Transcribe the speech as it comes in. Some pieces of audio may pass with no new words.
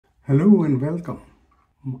Hello and welcome.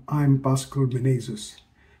 I'm Pascal Menezes,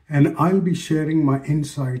 and I'll be sharing my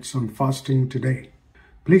insights on fasting today.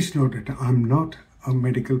 Please note that I'm not a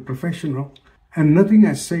medical professional, and nothing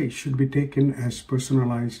I say should be taken as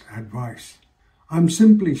personalized advice. I'm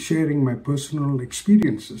simply sharing my personal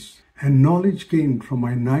experiences and knowledge gained from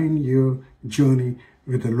my 9-year journey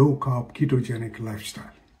with a low-carb ketogenic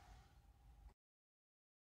lifestyle.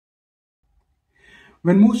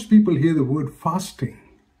 When most people hear the word fasting,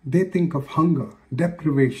 they think of hunger,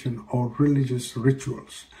 deprivation, or religious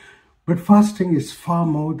rituals. But fasting is far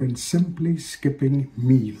more than simply skipping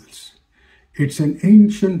meals. It's an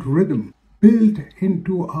ancient rhythm built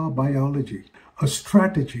into our biology, a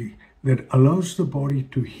strategy that allows the body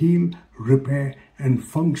to heal, repair, and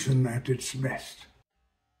function at its best.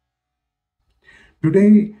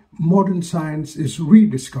 Today, modern science is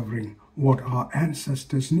rediscovering what our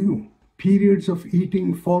ancestors knew. Periods of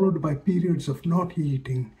eating followed by periods of not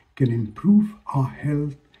eating can improve our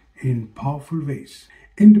health in powerful ways.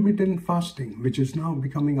 Intermittent fasting, which is now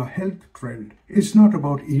becoming a health trend, is not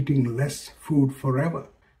about eating less food forever.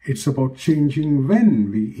 It's about changing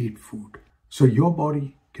when we eat food, so your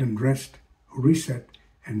body can rest, reset,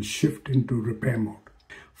 and shift into repair mode.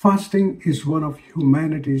 Fasting is one of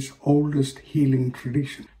humanity's oldest healing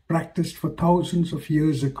traditions, practiced for thousands of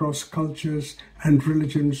years across cultures and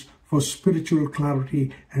religions for spiritual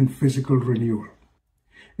clarity and physical renewal.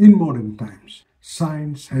 In modern times,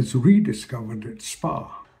 science has rediscovered its power.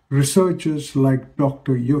 Researchers like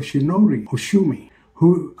Dr. Yoshinori Oshumi,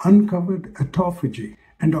 who uncovered autophagy,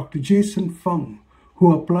 and Dr. Jason Fung,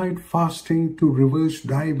 who applied fasting to reverse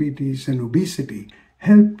diabetes and obesity,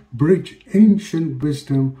 helped bridge ancient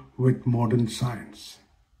wisdom with modern science.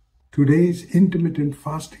 Today's intermittent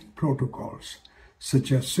fasting protocols,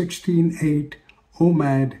 such as 16-8,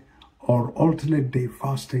 OMAD, or alternate day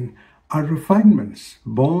fasting, are refinements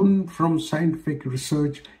born from scientific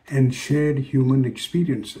research and shared human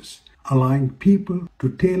experiences, allowing people to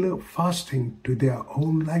tailor fasting to their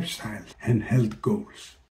own lifestyle and health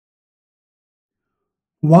goals.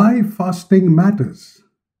 Why fasting matters?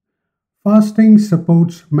 Fasting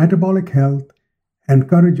supports metabolic health,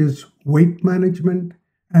 encourages weight management,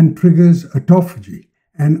 and triggers autophagy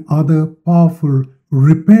and other powerful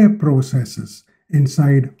repair processes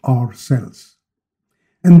inside our cells.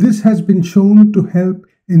 And this has been shown to help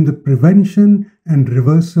in the prevention and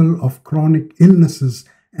reversal of chronic illnesses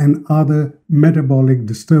and other metabolic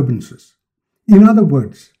disturbances. In other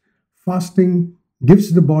words, fasting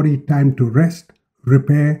gives the body time to rest,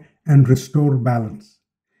 repair, and restore balance.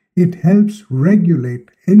 It helps regulate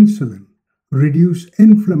insulin, reduce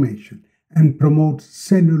inflammation, and promote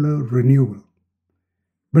cellular renewal.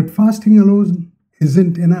 But fasting alone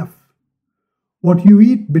isn't enough. What you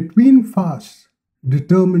eat between fasts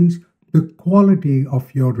determines the quality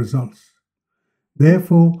of your results.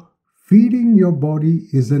 Therefore, feeding your body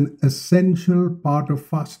is an essential part of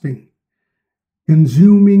fasting.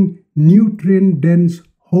 Consuming nutrient-dense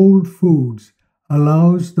whole foods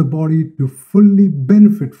allows the body to fully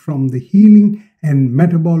benefit from the healing and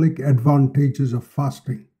metabolic advantages of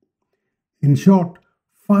fasting. In short,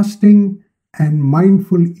 fasting and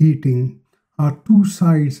mindful eating are two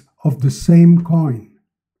sides of the same coin.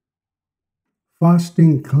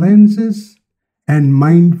 Fasting cleanses and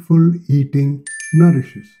mindful eating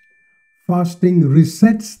nourishes. Fasting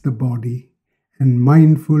resets the body and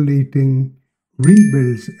mindful eating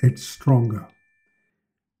rebuilds it stronger.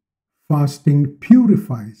 Fasting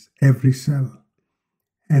purifies every cell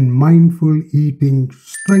and mindful eating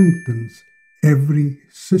strengthens every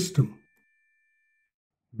system.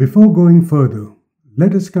 Before going further,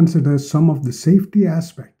 let us consider some of the safety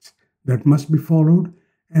aspects that must be followed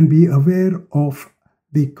and be aware of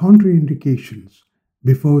the contraindications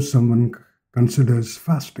before someone considers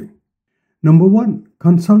fasting. Number one,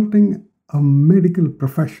 consulting a medical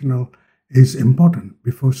professional is important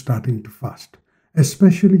before starting to fast,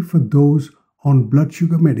 especially for those on blood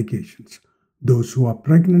sugar medications, those who are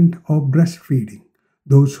pregnant or breastfeeding,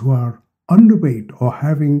 those who are underweight or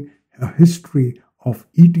having a history of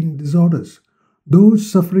eating disorders,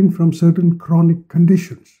 those suffering from certain chronic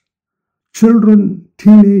conditions, children,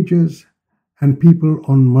 teenagers, and people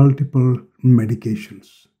on multiple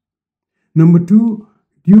medications. Number two,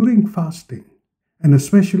 during fasting, and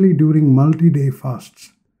especially during multi-day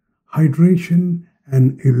fasts, hydration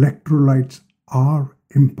and electrolytes are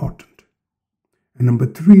important. And number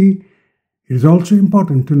three, it is also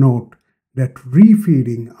important to note that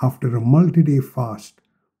refeeding after a multi-day fast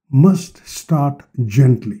must start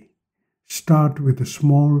gently. Start with a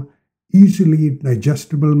small, easily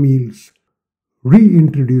digestible meals.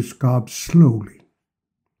 Reintroduce carbs slowly.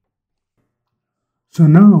 So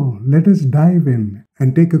now let us dive in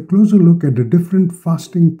and take a closer look at the different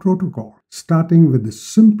fasting protocols, starting with the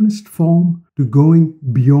simplest form to going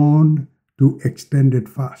beyond to extended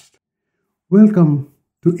fast. Welcome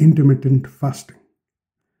to intermittent fasting,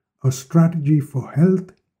 a strategy for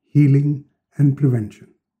health, healing, and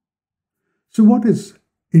prevention. So what is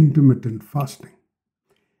intermittent fasting?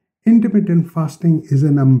 Intermittent fasting is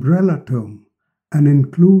an umbrella term and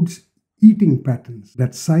includes eating patterns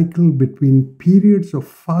that cycle between periods of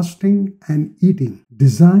fasting and eating,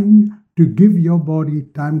 designed to give your body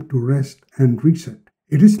time to rest and reset.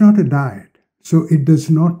 It is not a diet, so it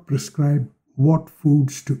does not prescribe what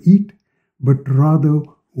foods to eat, but rather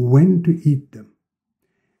when to eat them.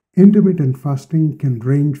 Intermittent fasting can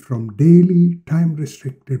range from daily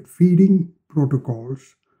time-restricted feeding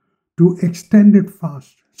protocols to extended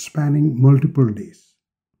fasts spanning multiple days.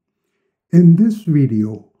 In this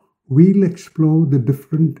video, we'll explore the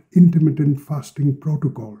different intermittent fasting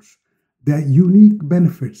protocols, their unique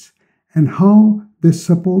benefits, and how they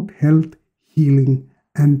support health, healing,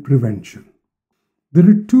 and prevention. There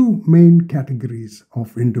are two main categories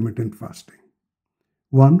of intermittent fasting.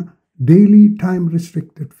 One, daily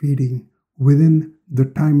time-restricted feeding within the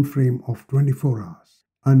time frame of 24 hours.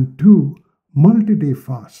 And two, multi-day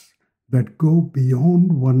fasts that go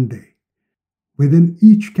beyond one day. Within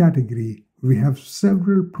each category, we have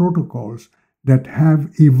several protocols that have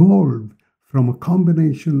evolved from a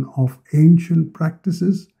combination of ancient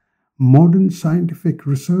practices, modern scientific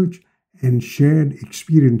research, and shared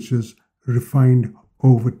experiences refined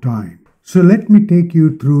over time. So let me take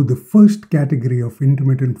you through the first category of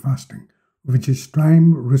intermittent fasting, which is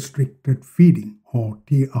time-restricted feeding, or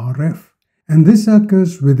TRF. And this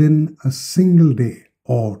occurs within a single day,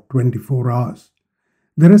 or 24 hours.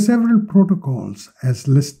 There are several protocols as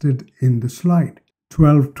listed in the slide,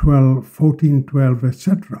 12-12, 14-12,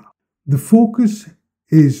 etc. The focus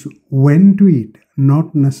is when to eat,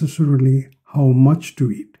 not necessarily how much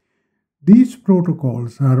to eat. These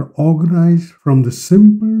protocols are organized from the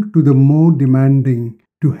simple to the more demanding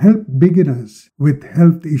to help beginners with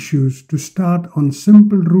health issues to start on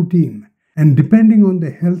simple routine and, depending on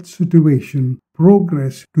the health situation,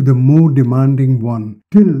 progress to the more demanding one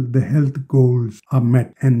till the health goals are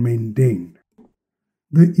met and maintained.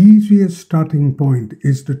 The easiest starting point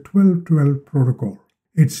is the 12-12 protocol.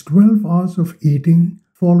 It's 12 hours of eating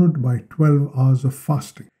followed by 12 hours of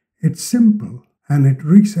fasting. It's simple and it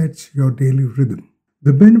resets your daily rhythm.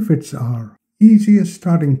 The benefits are easiest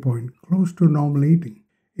starting point, close to normal eating.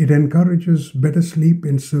 It encourages better sleep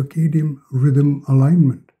in circadian rhythm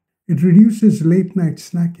alignment. It reduces late-night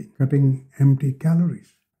snacking, cutting empty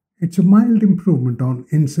calories. It's a mild improvement on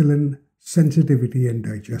insulin sensitivity and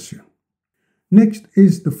digestion. Next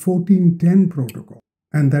is the 14-10 protocol,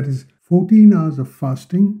 and that is 14 hours of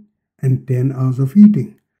fasting and 10 hours of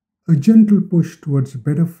eating. A gentle push towards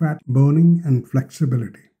better fat burning and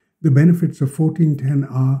flexibility. The benefits of 14-10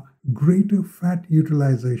 are greater fat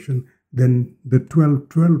utilization than the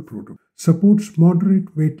 12-12 protocol, supports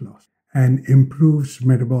moderate weight loss, and improves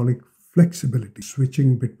metabolic flexibility,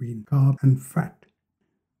 switching between carb and fat.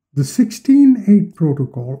 The 16-8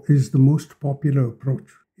 protocol is the most popular approach.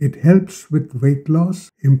 It helps with weight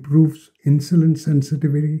loss, improves insulin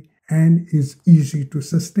sensitivity, and is easy to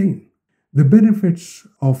sustain. The benefits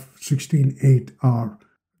of 16-8 are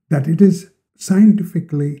that it is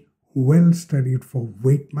scientifically well studied for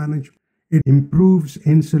weight management. It improves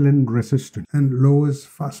insulin resistance and lowers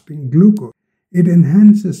fasting glucose. It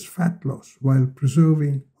enhances fat loss while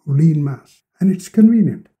preserving lean mass. And it's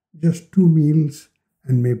convenient, just 2 meals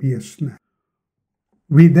and maybe a snack.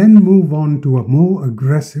 We then move on to a more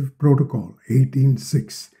aggressive protocol,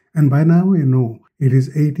 18-6. And by now you know it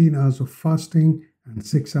is 18 hours of fasting and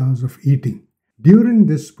 6 hours of eating. During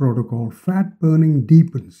this protocol, fat burning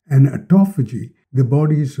deepens and autophagy, the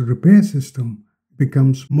body's repair system,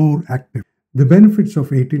 becomes more active. The benefits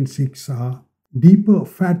of 18-6 are deeper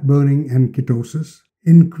fat burning and ketosis,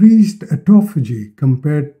 increased autophagy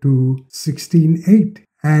compared to 16-8,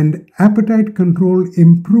 and appetite control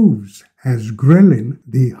improves as ghrelin,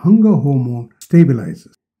 the hunger hormone,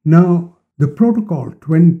 stabilizes. Now, the protocol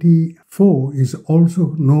 24 is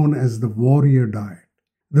also known as the warrior diet.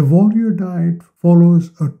 The warrior diet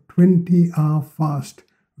follows a 20-hour fast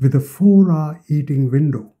with a 4-hour eating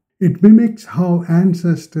window. It mimics how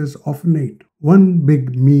ancestors often ate, one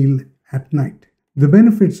big meal at night. The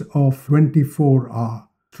benefits of 24 are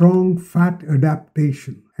strong fat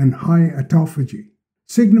adaptation and high autophagy,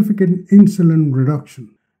 significant insulin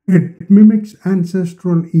reduction. It mimics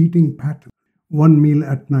ancestral eating patterns, one meal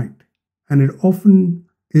at night, and it often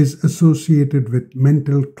is associated with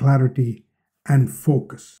mental clarity and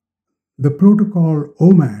focus. The protocol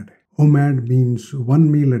OMAD, OMAD means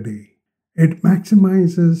 1 meal a day. It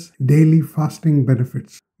maximizes daily fasting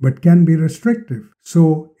benefits but can be restrictive,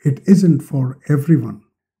 so it isn't for everyone.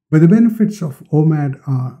 But the benefits of OMAD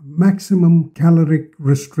are maximum caloric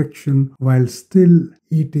restriction while still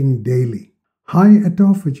eating daily, high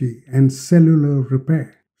autophagy and cellular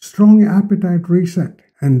repair, strong appetite reset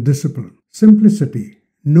and discipline, simplicity,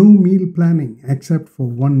 no meal planning except for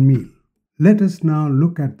 1 meal. Let us now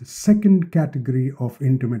look at the second category of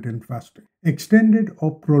intermittent fasting. Extended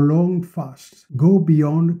or prolonged fasts go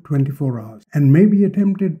beyond 24 hours and may be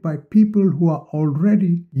attempted by people who are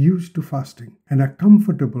already used to fasting and are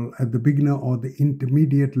comfortable at the beginner or the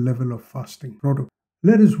intermediate level of fasting protocol.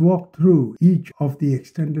 Let us walk through each of the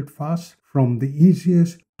extended fasts from the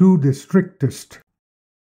easiest to the strictest.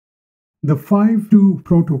 The 5-2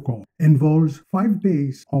 protocol involves 5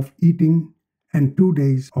 days of eating and 2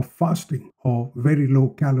 days of fasting or very low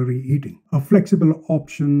calorie eating, a flexible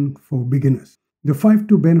option for beginners. The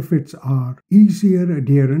 5-2 benefits are easier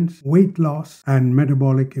adherence, weight loss, and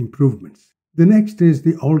metabolic improvements. The next is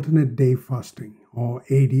the alternate day fasting or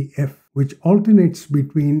ADF, which alternates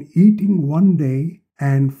between eating one day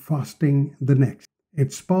and fasting the next.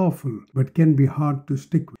 It's powerful but can be hard to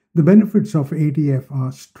stick with. The benefits of ADF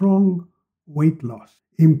are strong weight loss,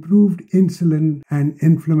 improved insulin and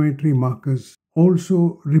inflammatory markers.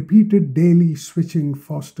 Also, repeated daily switching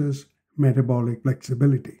fosters metabolic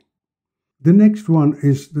flexibility. The next one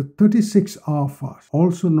is the 36-hour fast,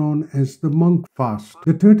 also known as the monk fast.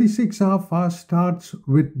 The 36-hour fast starts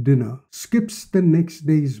with dinner, skips the next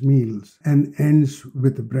day's meals, and ends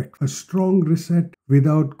with breakfast. A strong reset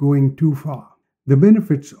without going too far. The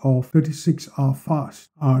benefits of 36-hour fast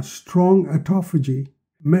are strong autophagy,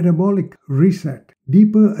 metabolic reset,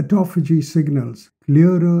 deeper autophagy signals,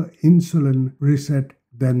 clearer insulin reset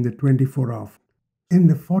than the 24-hour. In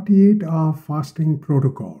the 48-hour fasting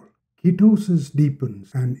protocol, ketosis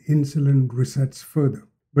deepens and insulin resets further,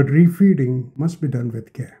 but refeeding must be done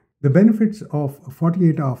with care. The benefits of a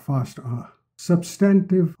 48-hour fast are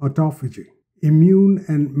substantive autophagy, immune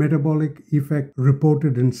and metabolic effect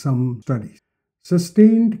reported in some studies,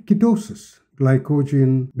 sustained ketosis,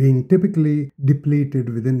 glycogen being typically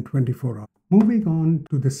depleted within 24 hours. Moving on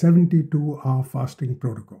to the 72-hour fasting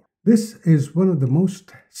protocol. This is one of the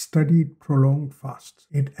most studied prolonged fasts.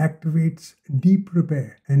 It activates deep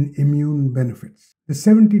repair and immune benefits. The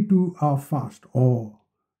 72-hour fast or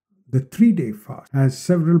the 3-day fast has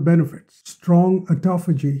several benefits. Strong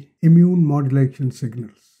autophagy, immune modulation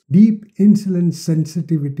signals, deep insulin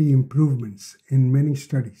sensitivity improvements in many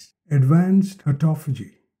studies, advanced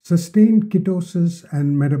autophagy, sustained ketosis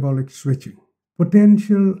and metabolic switching,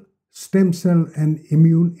 potential stem cell and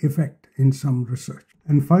immune effect in some research.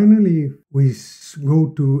 And finally, we go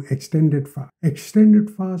to extended fast. Extended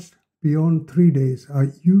fast beyond 3 days are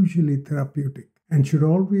usually therapeutic and should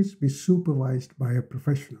always be supervised by a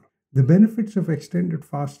professional. The benefits of extended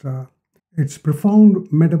fast are its profound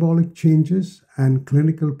metabolic changes and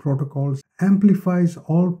clinical protocols amplifies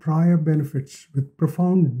all prior benefits with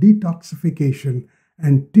profound detoxification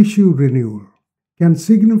and tissue renewal, can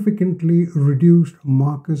significantly reduce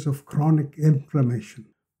markers of chronic inflammation,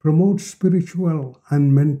 promotes spiritual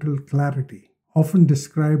and mental clarity, often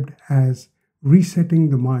described as resetting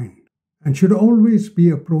the mind, and should always be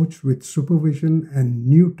approached with supervision and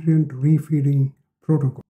nutrient refeeding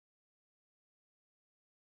protocol.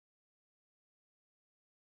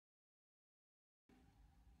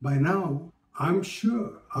 By now, I'm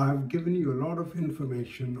sure I've given you a lot of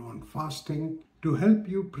information on fasting to help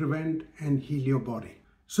you prevent and heal your body.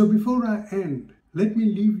 So before I end, let me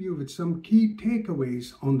leave you with some key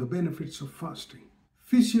takeaways on the benefits of fasting.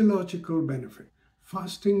 Physiological benefit.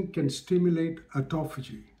 Fasting can stimulate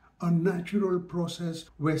autophagy, a natural process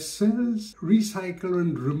where cells recycle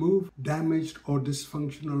and remove damaged or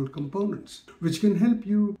dysfunctional components, which can help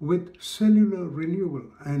you with cellular renewal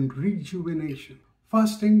and rejuvenation.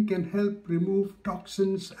 Fasting can help remove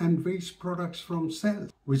toxins and waste products from cells,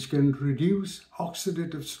 which can reduce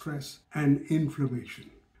oxidative stress and inflammation.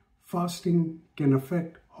 Fasting can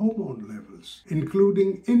affect hormone levels,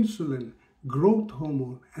 including insulin, growth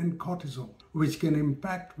hormone, and cortisol, which can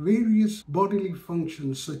impact various bodily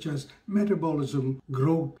functions such as metabolism,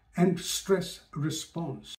 growth, and stress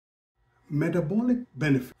response. Metabolic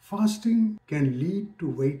benefit. Fasting can lead to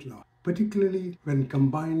weight loss, particularly when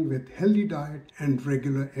combined with healthy diet and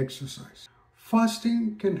regular exercise.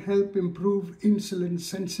 Fasting can help improve insulin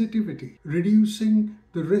sensitivity, reducing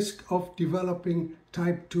the risk of developing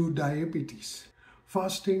type 2 diabetes.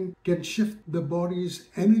 Fasting can shift the body's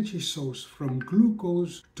energy source from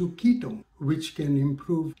glucose to ketone, which can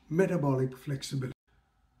improve metabolic flexibility.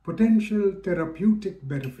 Potential therapeutic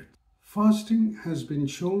benefits. Fasting has been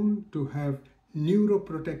shown to have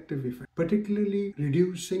neuroprotective effects, particularly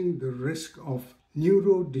reducing the risk of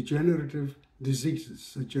neurodegenerative diseases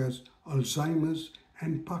such as Alzheimer's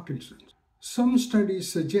and Parkinson's. Some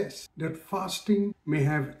studies suggest that fasting may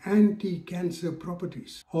have anti-cancer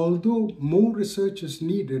properties, although more research is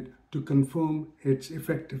needed to confirm its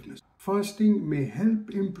effectiveness. Fasting may help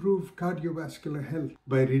improve cardiovascular health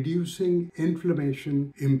by reducing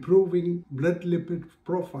inflammation, improving blood lipid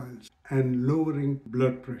profiles, and lowering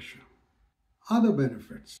blood pressure. Other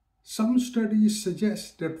benefits. Some studies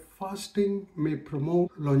suggest that fasting may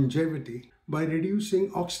promote longevity by reducing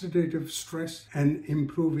oxidative stress and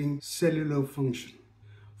improving cellular function.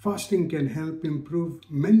 Fasting can help improve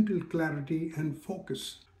mental clarity and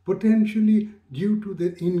focus, potentially due to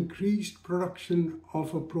the increased production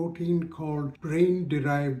of a protein called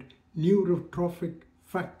brain-derived neurotrophic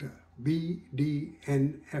factor,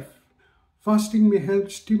 BDNF. Fasting may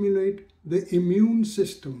help stimulate the immune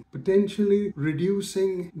system, potentially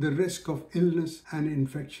reducing the risk of illness and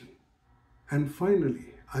infection. And finally,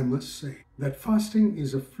 I must say that fasting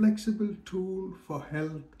is a flexible tool for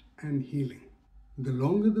health and healing. The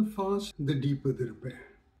longer the fast, the deeper the repair.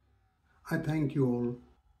 I thank you all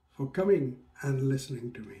for coming and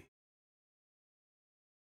listening to me.